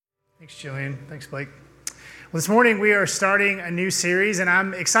Thanks, Jillian. Thanks, Blake. Well, this morning we are starting a new series, and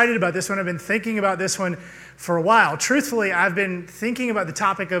I'm excited about this one. I've been thinking about this one for a while. Truthfully, I've been thinking about the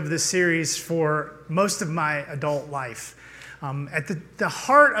topic of this series for most of my adult life. At the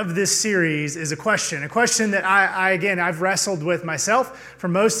heart of this series is a question that I've wrestled with myself for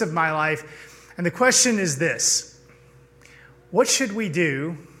most of my life. And the question is this: what should we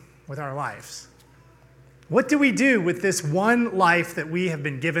do with our lives? What do we do with this one life that we have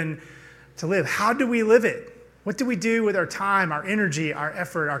been given to live? How do we live it? What do we do with our time, our energy, our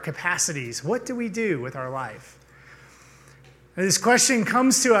effort, our capacities? What do we do with our life? And this question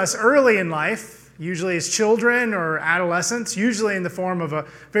comes to us early in life, usually as children or adolescents, usually in the form of a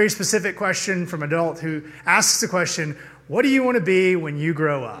very specific question from an adult who asks the question, what do you want to be when you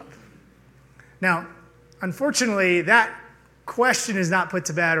grow up? Now, unfortunately, that question is not put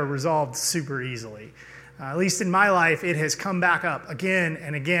to bed or resolved super easily. At least in my life, it has come back up again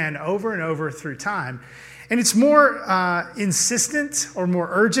and again, over and over through time. And it's more insistent or more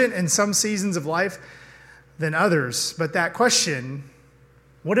urgent in some seasons of life than others. But that question,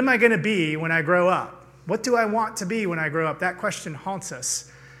 what am I going to be when I grow up? What do I want to be when I grow up? That question haunts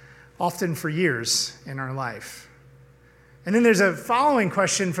us, often for years in our life. And then there's a following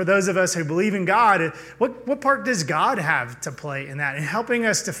question for those of us who believe in God. What part does God have to play in that, in helping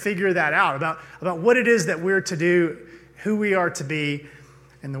us to figure that out, about what it is that we're to do, who we are to be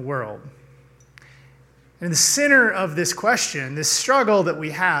in the world? And in the center of this question, this struggle that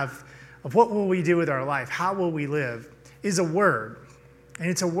we have of what will we do with our life, how will we live, is a word. And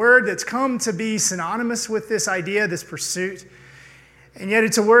it's a word that's come to be synonymous with this idea, this pursuit. And yet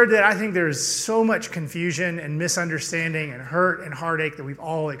it's a word that I think there's so much confusion and misunderstanding and hurt and heartache that we've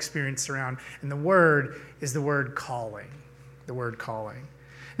all experienced around. And the word is the word calling. The word calling.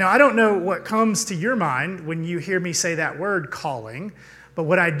 Now, I don't know what comes to your mind when you hear me say that word calling, but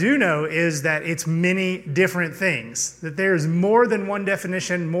what I do know is that it's many different things, that there's more than one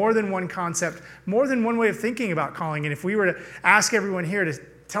definition, more than one concept, more than one way of thinking about calling. And if we were to ask everyone here to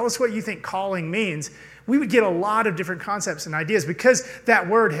tell us what you think calling means, we would get a lot of different concepts and ideas because that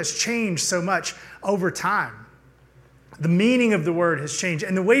word has changed so much over time. The meaning of the word has changed,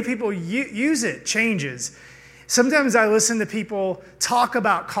 and the way people use it changes. Sometimes I listen to people talk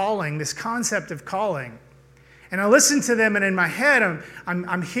about calling, this concept of calling, and I listen to them, and in my head,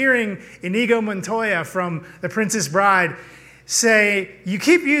 I'm hearing Inigo Montoya from The Princess Bride say, "You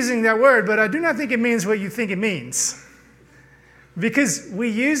keep using that word, but I do not think it means what you think it means." Because we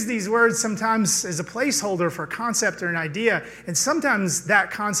use these words sometimes as a placeholder for a concept or an idea, and sometimes that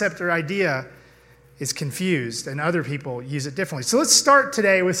concept or idea is confused, and other people use it differently. So let's start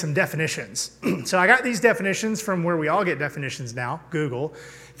today with some definitions. So I got these definitions from where we all get definitions now, Google.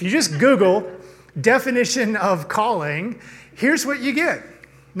 If you just Google definition of calling, here's what you get.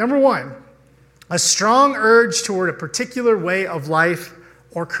 Number one, a strong urge toward a particular way of life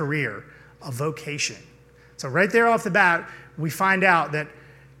or career, a vocation. So right there off the bat, we find out that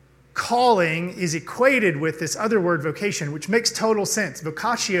calling is equated with this other word, vocation, which makes total sense.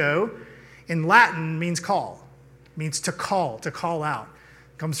 Vocatio in Latin means call, means to call out.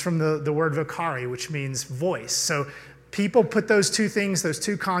 It comes from the word vocare, which means voice. So people put those two things, those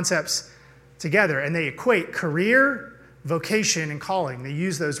two concepts together, and they equate career, vocation, and calling. They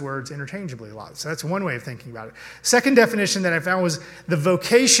use those words interchangeably a lot. So that's one way of thinking about it. Second definition that I found was the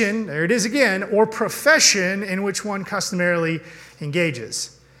vocation, there it is again, or profession in which one customarily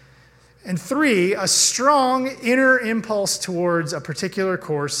engages. And three, a strong inner impulse towards a particular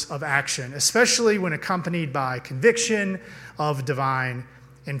course of action, especially when accompanied by conviction of divine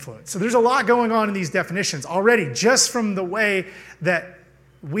influence. So there's a lot going on in these definitions already, just from the way that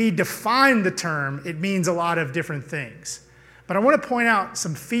we define the term. It means a lot of different things. But I want to point out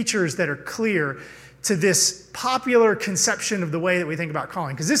some features that are clear to this popular conception of the way that we think about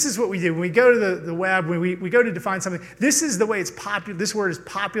calling. Because this is what we do. When we go to the web, when we go to define something, this is the way it's popular. This word is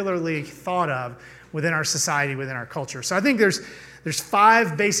popularly thought of within our society, within our culture. So I think there's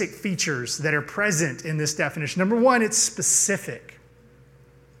 5 basic features that are present in this definition. Number one, it's specific.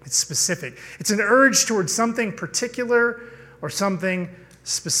 It's specific. It's an urge towards something particular or something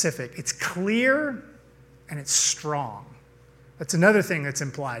specific. It's clear and it's strong. That's another thing that's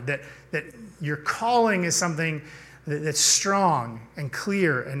implied, that your calling is something that's strong and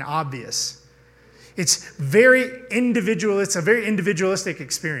clear and obvious. It's very individual. It's a very individualistic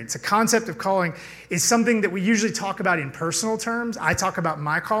experience. The concept of calling is something that we usually talk about in personal terms. I talk about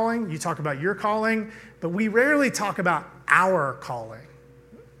my calling, you talk about your calling, but we rarely talk about our calling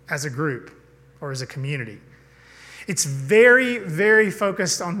as a group or as a community. It's very, very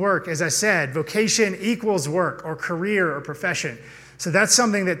focused on work. As I said, vocation equals work or career or profession. So that's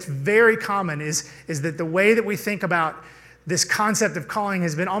something that's very common is that the way that we think about this concept of calling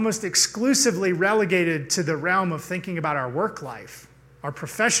has been almost exclusively relegated to the realm of thinking about our work life, our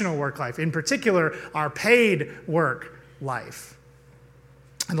professional work life, in particular, our paid work life.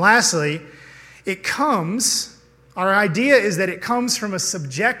 And lastly, our idea is that it comes from a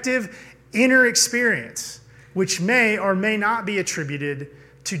subjective inner experience, which may or may not be attributed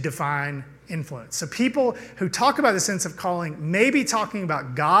to divine influence. So people who talk about the sense of calling may be talking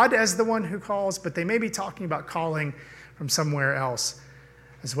about God as the one who calls, but they may be talking about calling from somewhere else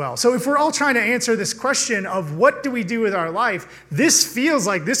as well. So if we're all trying to answer this question of what do we do with our life, this feels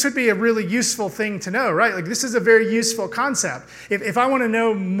like this would be a really useful thing to know, right? Like this is a very useful concept. If I want to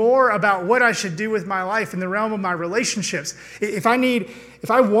know more about what I should do with my life in the realm of my relationships, if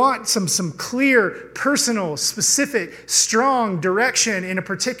I want some clear, personal, specific, strong direction in a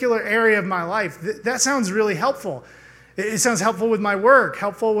particular area of my life, that sounds really helpful. It sounds helpful with my work,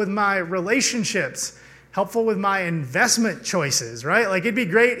 helpful with my relationships, helpful with my investment choices, right? Like it'd be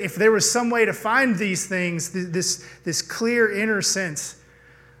great if there was some way to find these things, this clear inner sense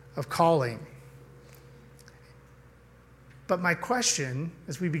of calling. But my question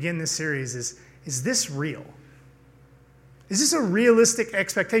as we begin this series is this real? Is this a realistic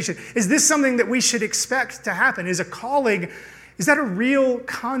expectation? Is this something that we should expect to happen? Is a calling, is that a real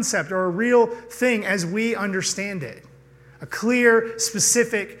concept or a real thing as we understand it? A clear,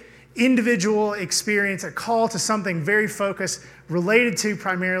 specific, individual experience, a call to something very focused, related to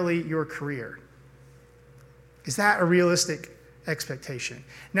primarily your career. Is that a realistic expectation?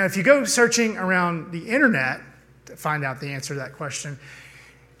 Now, if you go searching around the internet to find out the answer to that question,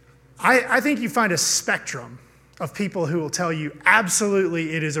 I think you find a spectrum of people who will tell you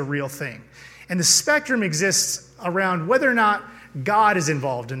absolutely it is a real thing. And the spectrum exists around whether or not God is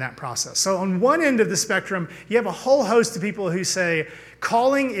involved in that process. So on one end of the spectrum, you have a whole host of people who say,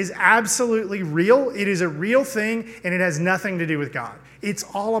 calling is absolutely real, it is a real thing, and it has nothing to do with God. It's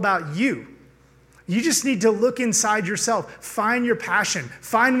all about you. You just need to look inside yourself, find your passion,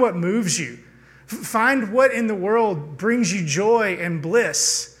 find what moves you, find what in the world brings you joy and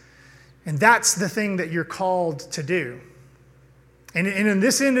bliss, and that's the thing that you're called to do. And in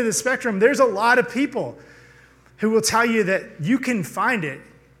this end of the spectrum, there's a lot of people who will tell you that you can find it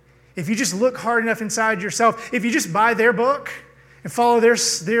if you just look hard enough inside yourself, if you just buy their book and follow their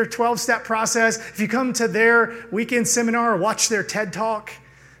 12-step process, if you come to their weekend seminar or watch their TED Talk,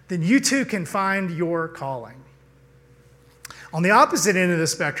 then you too can find your calling. On the opposite end of the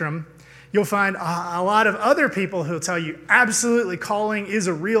spectrum, you'll find a lot of other people who will tell you absolutely calling is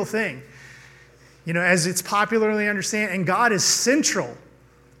a real thing. You know, as it's popularly understood, and God is central.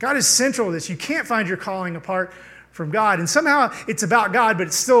 God is central to this. You can't find your calling apart from God. And somehow it's about God, but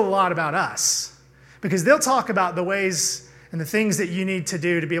it's still a lot about us. Because they'll talk about the ways and the things that you need to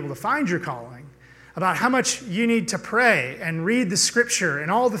do to be able to find your calling, about how much you need to pray and read the scripture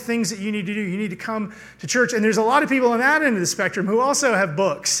and all the things that you need to do. You need to come to church. And there's a lot of people on that end of the spectrum who also have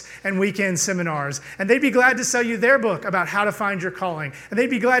books and weekend seminars. And they'd be glad to sell you their book about how to find your calling. And they'd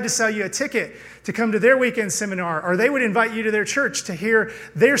be glad to sell you a ticket to come to their weekend seminar. Or they would invite you to their church to hear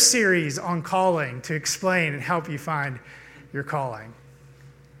their series on calling, to explain and help you find your calling.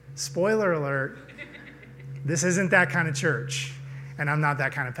 Spoiler alert, this isn't that kind of church. And I'm not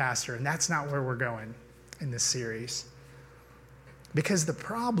that kind of pastor. And that's not where we're going in this series. Because the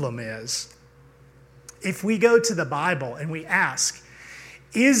problem is, if we go to the Bible and we ask,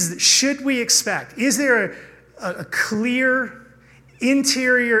 should we expect, is there a clear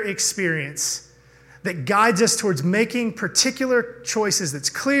interior experience that guides us towards making particular choices that's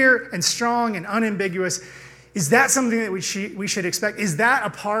clear and strong and unambiguous? Is that something that we should expect? Is that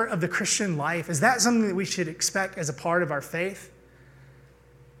a part of the Christian life? Is that something that we should expect as a part of our faith?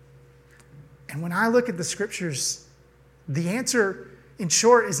 And when I look at the scriptures, the answer, in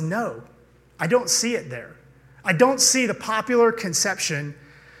short, is no. I don't see it there. I don't see the popular conception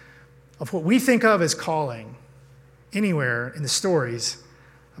of what we think of as calling anywhere in the stories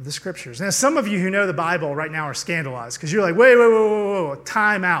of the scriptures. Now, some of you who know the Bible right now are scandalized because you're like, whoa,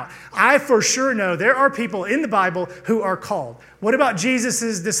 time out. I for sure know there are people in the Bible who are called. What about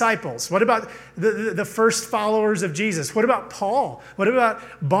Jesus' disciples? What about the first followers of Jesus? What about Paul? What about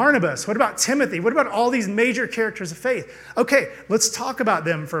Barnabas? What about Timothy? What about all these major characters of faith? Okay, let's talk about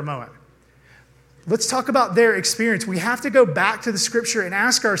them for a moment. Let's talk about their experience. We have to go back to the scripture and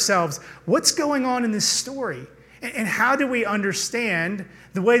ask ourselves, what's going on in this story? And how do we understand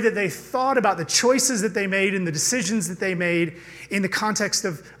the way that they thought about the choices that they made and the decisions that they made in the context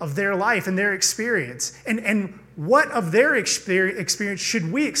of their life and their experience? And what of their experience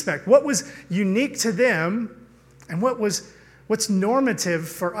should we expect? What was unique to them and what was What's normative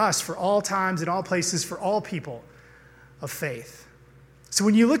for us, for all times and all places, for all people of faith? So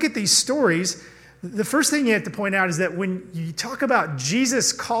when you look at these stories, the first thing you have to point out is that when you talk about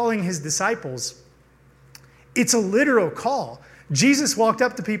Jesus calling his disciples, it's a literal call. Jesus walked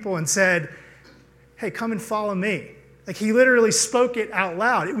up to people and said, hey, come and follow me. Like he literally spoke it out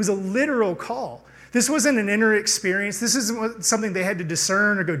loud. It was a literal call. This wasn't an inner experience. This isn't something they had to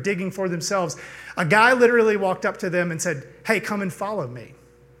discern or go digging for themselves. A guy literally walked up to them and said, hey, come and follow me.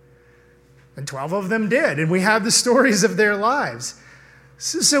 And 12 of them did. And we have the stories of their lives.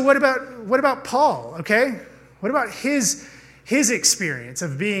 So what about Paul, okay? What about his experience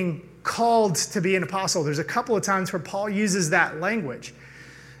of being called to be an apostle? There's a couple of times where Paul uses that language.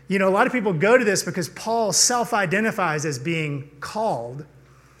 You know, a lot of people go to this because Paul self-identifies as being called,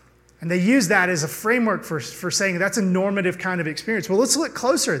 and they use that as a framework for saying that's a normative kind of experience. Well, let's look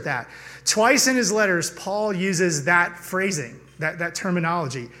closer at that. Twice in his letters, Paul uses that phrasing, that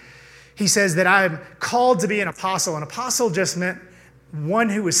terminology. He says that I'm called to be an apostle. An apostle just meant one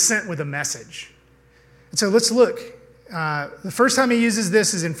who was sent with a message. And so let's look. The first time he uses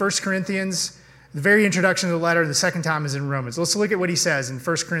this is in 1 Corinthians, the very introduction of the letter. The second time is in Romans. Let's look at what he says in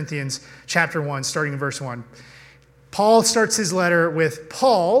 1 Corinthians chapter 1, starting in verse 1. Paul starts his letter with,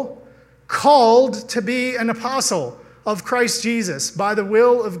 Paul, called to be an apostle of Christ Jesus by the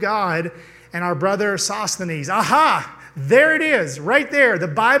will of God, and our brother Sosthenes. Aha! There it is, right there. The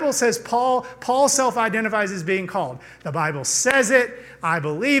Bible says Paul self-identifies as being called. The Bible says it. I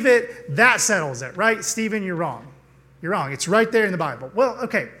believe it. That settles it, right? Stephen, you're wrong. You're wrong. It's right there in the Bible. Well,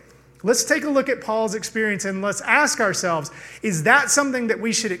 okay. Let's take a look at Paul's experience and let's ask ourselves, is that something that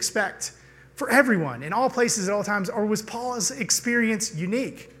we should expect for everyone in all places at all times, or was Paul's experience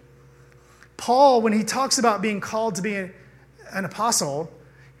unique? Paul, when he talks about being called to be an apostle,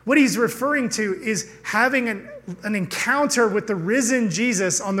 what he's referring to is having an encounter with the risen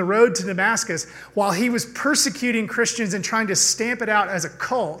Jesus on the road to Damascus while he was persecuting Christians and trying to stamp it out as a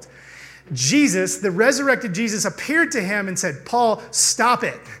cult. Jesus, the resurrected Jesus, appeared to him and said, Paul, stop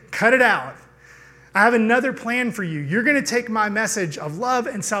it. Cut it out. I have another plan for you. You're going to take my message of love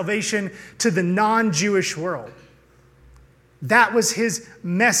and salvation to the non-Jewish world. That was his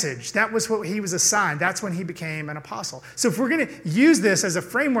message. That was what he was assigned. That's when he became an apostle. So if we're going to use this as a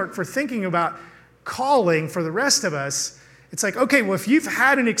framework for thinking about calling for the rest of us, it's like, okay, well, if you've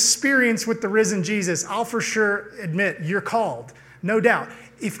had an experience with the risen Jesus, I'll for sure admit you're called, no doubt.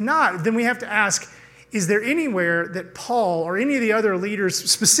 If not, then we have to ask, is there anywhere that Paul or any of the other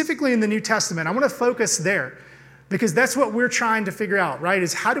leaders, specifically in the New Testament, I want to focus there, because that's what we're trying to figure out, right?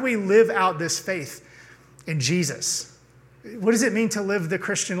 Is how do we live out this faith in Jesus? What does it mean to live the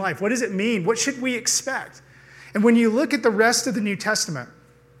Christian life? What does it mean? What should we expect? And when you look at the rest of the New Testament,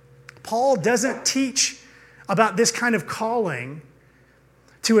 Paul doesn't teach about this kind of calling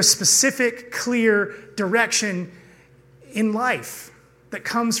to a specific, clear direction in life that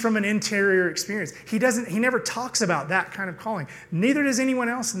comes from an interior experience. He never talks about that kind of calling. Neither does anyone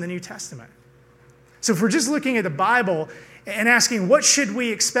else in the New Testament. So if we're just looking at the Bible and asking what should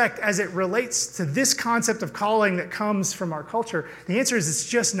we expect as it relates to this concept of calling that comes from our culture, the answer is it's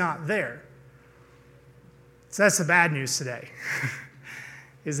just not there. So that's the bad news today,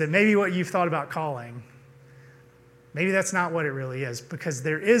 is that maybe what you've thought about calling, maybe that's not what it really is, because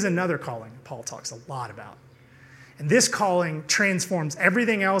there is another calling Paul talks a lot about. And this calling transforms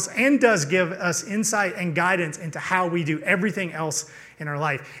everything else and does give us insight and guidance into how we do everything else in our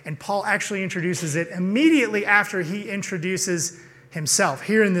life. And Paul actually introduces it immediately after he introduces himself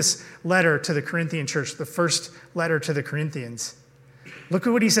here in this letter to the Corinthian church, the first letter to the Corinthians. Look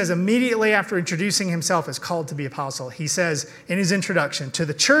at what he says immediately after introducing himself as called to be apostle. He says in his introduction, to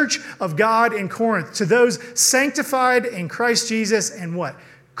the church of God in Corinth, to those sanctified in Christ Jesus and what?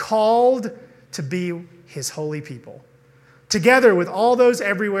 Called to be his holy people, together with all those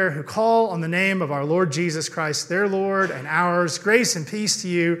everywhere who call on the name of our Lord Jesus Christ, their Lord and ours, grace and peace to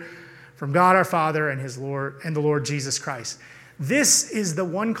you from God our Father and his Lord and the Lord Jesus Christ. This is the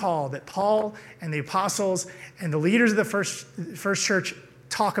one call that Paul and the apostles and the leaders of the first church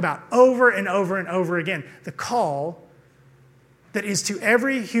talk about over and over and over again. The call that is to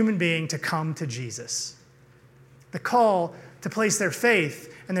every human being to come to Jesus. The call to place their faith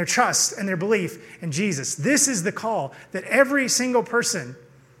and their trust and their belief in Jesus. This is the call that every single person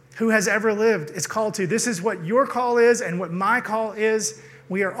who has ever lived is called to. This is what your call is and what my call is.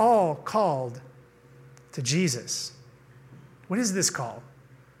 We are all called to Jesus. What is this call?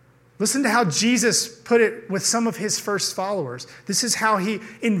 Listen to how Jesus put it with some of his first followers. This is how he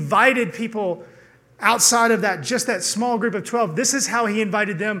invited people outside of that, just that small group of 12. This is how he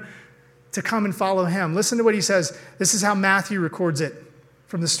invited them to come and follow him. Listen to what he says. This is how Matthew records it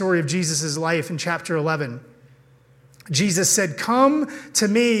from the story of Jesus' life in chapter 11. Jesus said, "Come to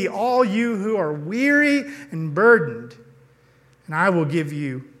me, all you who are weary and burdened, and I will give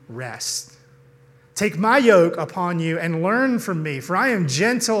you rest. Take my yoke upon you and learn from me, for I am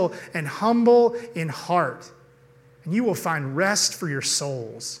gentle and humble in heart, and you will find rest for your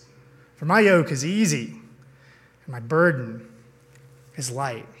souls. For my yoke is easy, and my burden is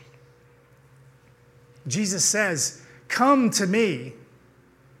light." Jesus says, "Come to me."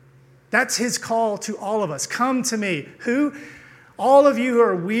 That's his call to all of us. Come to me. Who? All of you who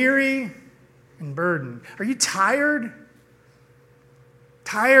are weary and burdened. Are you tired?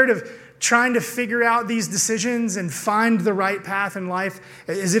 Tired of trying to figure out these decisions and find the right path in life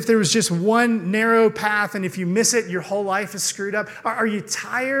as if there was just one narrow path, and if you miss it, your whole life is screwed up? Are you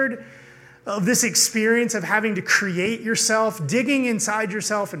tired of this experience of having to create yourself, digging inside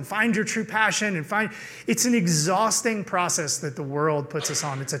yourself and find your true passion and find... It's an exhausting process that the world puts us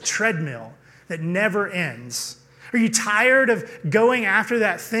on. It's a treadmill that never ends. Are you tired of going after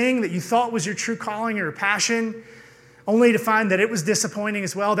that thing that you thought was your true calling or passion, only to find that it was disappointing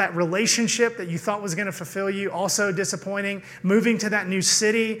as well? That relationship that you thought was going to fulfill you, also disappointing. Moving to that new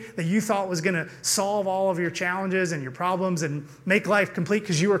city that you thought was going to solve all of your challenges and your problems and make life complete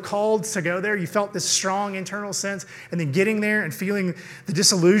because you were called to go there. You felt this strong internal sense, and then getting there and feeling the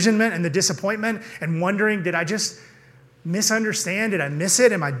disillusionment and the disappointment and wondering, did I just misunderstand? Did I miss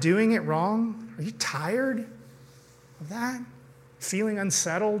it? Am I doing it wrong? Are you tired of that? Feeling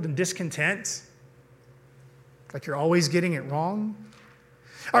unsettled and discontent? Like you're always getting it wrong?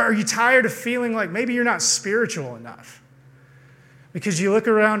 Or are you tired of feeling like maybe you're not spiritual enough? Because you look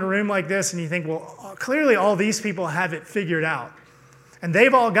around a room like this and you think, well, clearly all these people have it figured out. And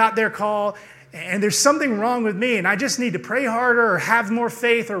they've all got their call, and there's something wrong with me, and I just need to pray harder or have more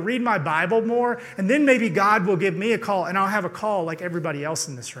faith or read my Bible more, and then maybe God will give me a call, and I'll have a call like everybody else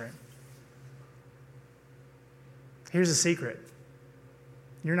in this room. Here's a secret.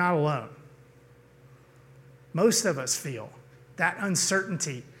 You're not alone. Most of us feel that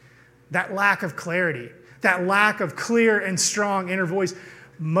uncertainty, that lack of clarity, that lack of clear and strong inner voice.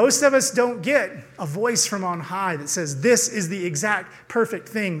 Most of us don't get a voice from on high that says, this is the exact perfect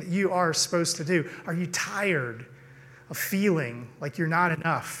thing that you are supposed to do. Are you tired of feeling like you're not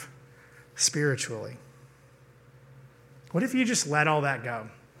enough spiritually? What if you just let all that go?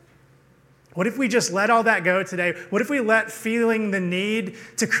 What if we just let all that go today? What if we let feeling the need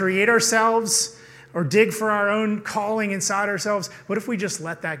to create ourselves or dig for our own calling inside ourselves, what if we just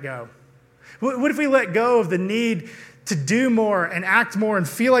let that go? What if we let go of the need to do more and act more and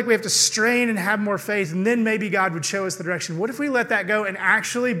feel like we have to strain and have more faith, and then maybe God would show us the direction? What if we let that go and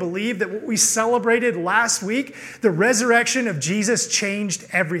actually believe that what we celebrated last week, the resurrection of Jesus, changed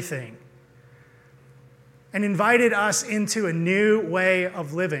everything and invited us into a new way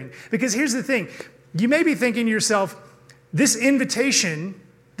of living? Because here's the thing. You may be thinking to yourself, this invitation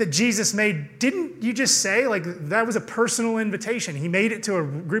that Jesus made, didn't you just say, like, that was a personal invitation? He made it to a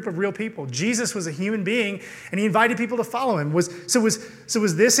group of real people. Jesus was a human being, and he invited people to follow him. Was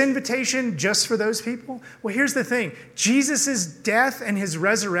this invitation just for those people? Well, here's the thing. Jesus' death and his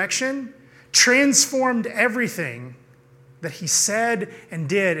resurrection transformed everything that he said and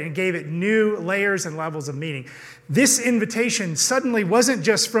did, and gave it new layers and levels of meaning. This invitation suddenly wasn't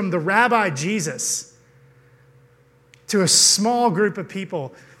just from the Rabbi Jesus to a small group of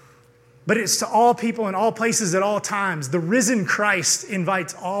people, but it's to all people in all places at all times. The risen Christ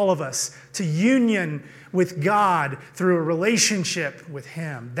invites all of us to union with God through a relationship with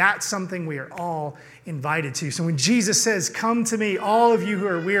him. That's something we are all invited to. So when Jesus says, "Come to me, all of you who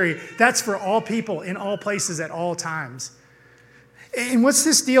are weary," that's for all people in all places at all times. And what's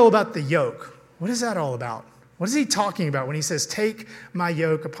this deal about the yoke? What is that all about? What is he talking about when he says, "Take my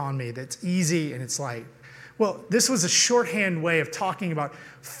yoke upon me that's easy and it's light"? Well, this was a shorthand way of talking about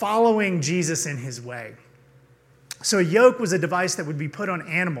following Jesus in his way. So a yoke was a device that would be put on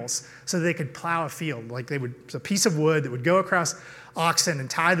animals so they could plow a field. Like it's a piece of wood that would go across oxen and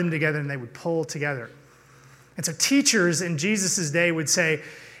tie them together, and they would pull together. And so teachers in Jesus' day would say,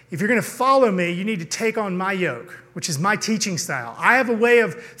 if you're going to follow me, you need to take on my yoke, which is my teaching style. I have a way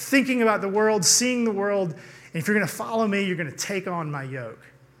of thinking about the world, seeing the world, and if you're going to follow me, you're going to take on my yoke.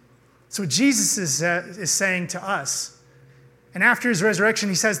 So what Jesus is saying to us, and after his resurrection,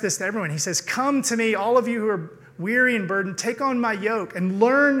 he says this to everyone. He says, "Come to me, all of you who are weary and burdened, take on my yoke and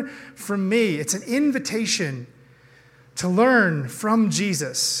learn from me." It's an invitation to learn from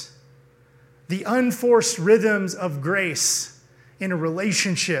Jesus the unforced rhythms of grace in a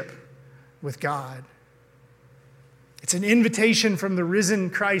relationship with God. It's an invitation from the risen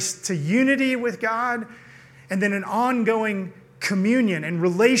Christ to unity with God, and then an ongoing communion and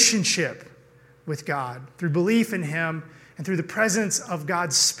relationship with God through belief in him and through the presence of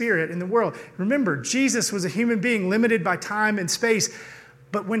God's Spirit in the world. Remember, Jesus was a human being limited by time and space,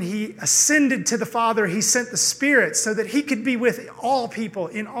 but when he ascended to the Father, he sent the Spirit so that he could be with all people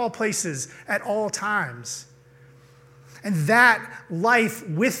in all places at all times. And that life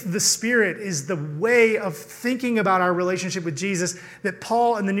with the Spirit is the way of thinking about our relationship with Jesus that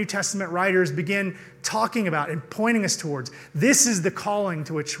Paul and the New Testament writers begin talking about and pointing us towards. This is the calling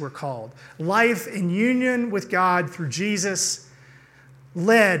to which we're called. Life in union with God through Jesus,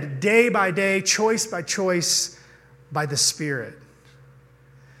 led day by day, choice by choice, by the Spirit.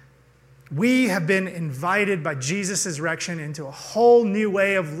 We have been invited by Jesus' resurrection into a whole new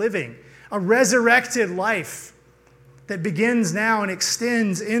way of living, a resurrected life that begins now and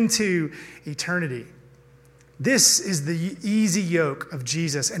extends into eternity. This is the easy yoke of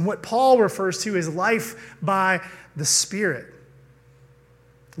Jesus, and what Paul refers to as life by the Spirit.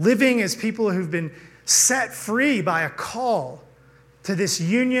 Living as people who've been set free by a call to this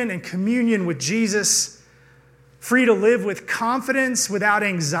union and communion with Jesus, free to live with confidence, without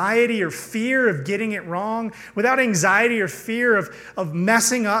anxiety or fear of getting it wrong, without anxiety or fear of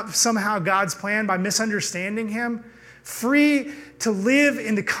messing up somehow God's plan by misunderstanding him. Free to live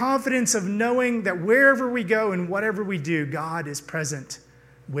in the confidence of knowing that wherever we go and whatever we do, God is present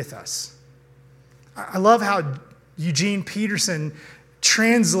with us. I love how Eugene Peterson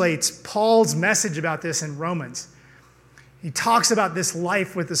translates Paul's message about this in Romans. He talks about this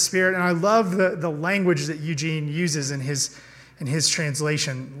life with the Spirit, and I love the language that Eugene uses in his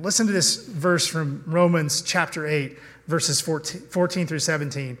translation. Listen to this verse from Romans chapter 8, verses 14 through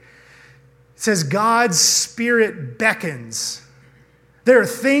 17. It says, God's Spirit beckons. There are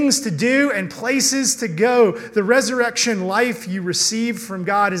things to do and places to go. The resurrection life you received from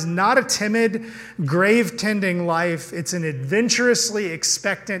God is not a timid, grave-tending life. It's an adventurously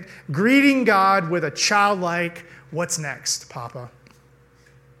expectant, greeting God with a childlike, "What's next, Papa?"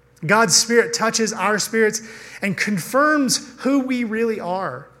 God's Spirit touches our spirits and confirms who we really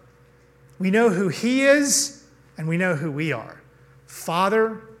are. We know who He is, and we know who we are.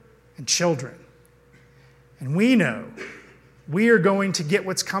 Father and children. And we know we are going to get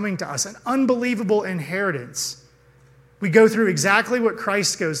what's coming to us, an unbelievable inheritance. We go through exactly what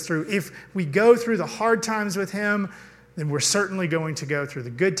Christ goes through. If we go through the hard times with Him, then we're certainly going to go through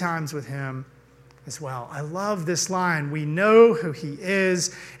the good times with Him as well. I love this line. We know who He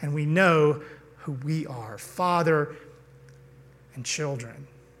is, and we know who we are, Father and children.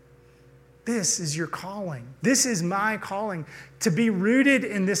 This is your calling. This is my calling, to be rooted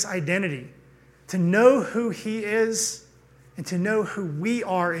in this identity, to know who He is and to know who we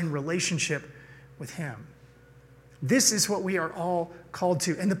are in relationship with Him. This is what we are all called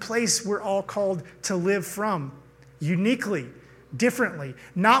to, and the place we're all called to live from, uniquely, differently,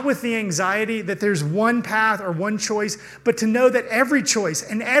 not with the anxiety that there's one path or one choice, but to know that every choice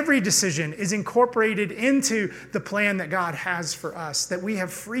and every decision is incorporated into the plan that God has for us, that we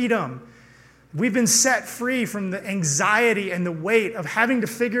have freedom. We've been set free from the anxiety and the weight of having to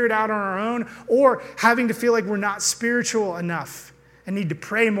figure it out on our own, or having to feel like we're not spiritual enough and need to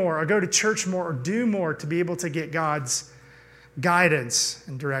pray more or go to church more or do more to be able to get God's guidance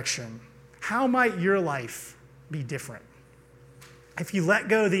and direction. How might your life be different if you let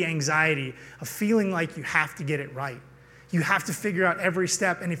go of the anxiety of feeling like you have to get it right? You have to figure out every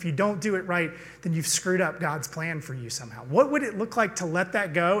step, and if you don't do it right, then you've screwed up God's plan for you somehow. What would it look like to let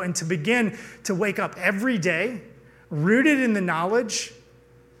that go and to begin to wake up every day rooted in the knowledge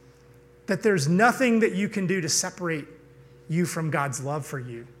that there's nothing that you can do to separate you from God's love for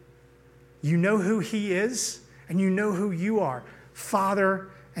you? You know who He is, and you know who you are, Father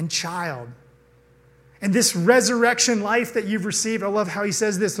and child. And this resurrection life that you've received, I love how he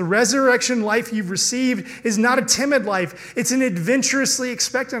says this, the resurrection life you've received is not a timid life. It's an adventurously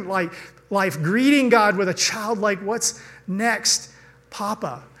expectant life, greeting God with a childlike, "What's next,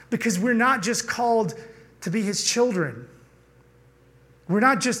 Papa?" Because we're not just called to be His children. We're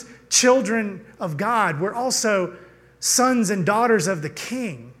not just children of God. We're also sons and daughters of the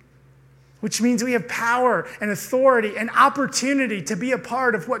King, which means we have power and authority and opportunity to be a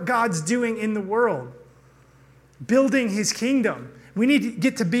part of what God's doing in the world, building His kingdom. We need to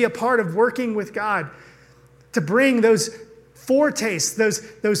get to be a part of working with God to bring those foretastes,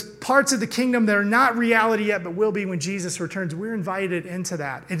 those parts of the kingdom that are not reality yet but will be when Jesus returns. We're invited into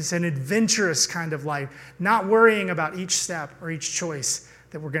that. It's an adventurous kind of life, not worrying about each step or each choice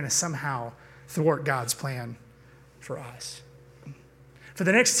that we're going to somehow thwart God's plan for us. For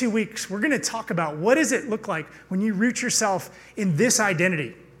the next 2 weeks, we're going to talk about what does it look like when you root yourself in this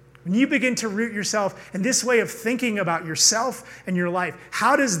identity. When you begin to root yourself in this way of thinking about yourself and your life,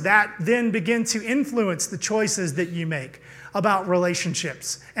 how does that then begin to influence the choices that you make about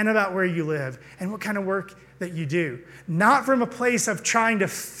relationships and about where you live and what kind of work that you do? Not from a place of trying to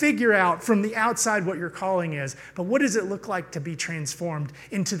figure out from the outside what your calling is, but what does it look like to be transformed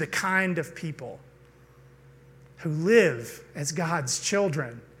into the kind of people who live as God's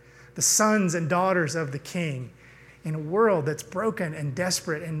children, the sons and daughters of the King, in a world that's broken and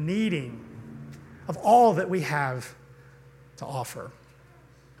desperate and needing of all that we have to offer.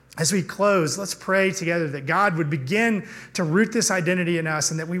 As we close, let's pray together that God would begin to root this identity in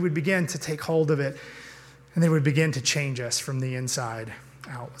us and that we would begin to take hold of it and they would begin to change us from the inside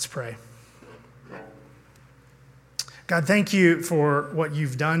out. Let's pray. God, thank you for what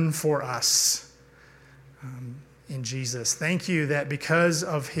you've done for us in Jesus. Thank you that because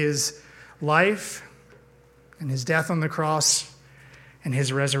of his life and his death on the cross and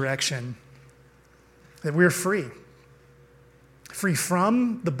his resurrection, that we're free. Free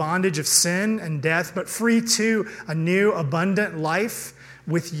from the bondage of sin and death, but free to a new, abundant life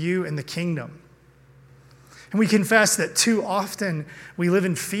with you in the kingdom. And we confess that too often we live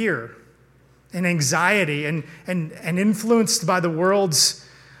in fear and anxiety and influenced by the world's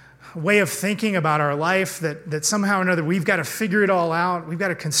way of thinking about our life, that somehow or another we've got to figure it all out, we've got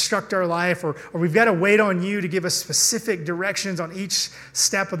to construct our life, or we've got to wait on you to give us specific directions on each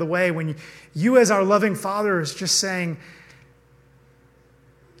step of the way, when you as our loving Father is just saying,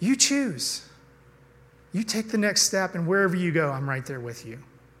 you choose. You take the next step, and wherever you go, I'm right there with you.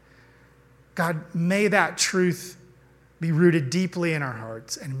 God, may that truth be rooted deeply in our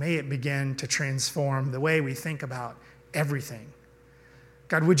hearts, and may it begin to transform the way we think about everything.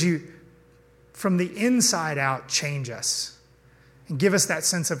 God, would you, from the inside out, change us and give us that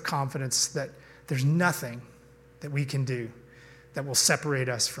sense of confidence that there's nothing that we can do that will separate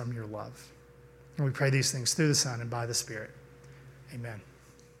us from your love. And we pray these things through the Son and by the Spirit. Amen.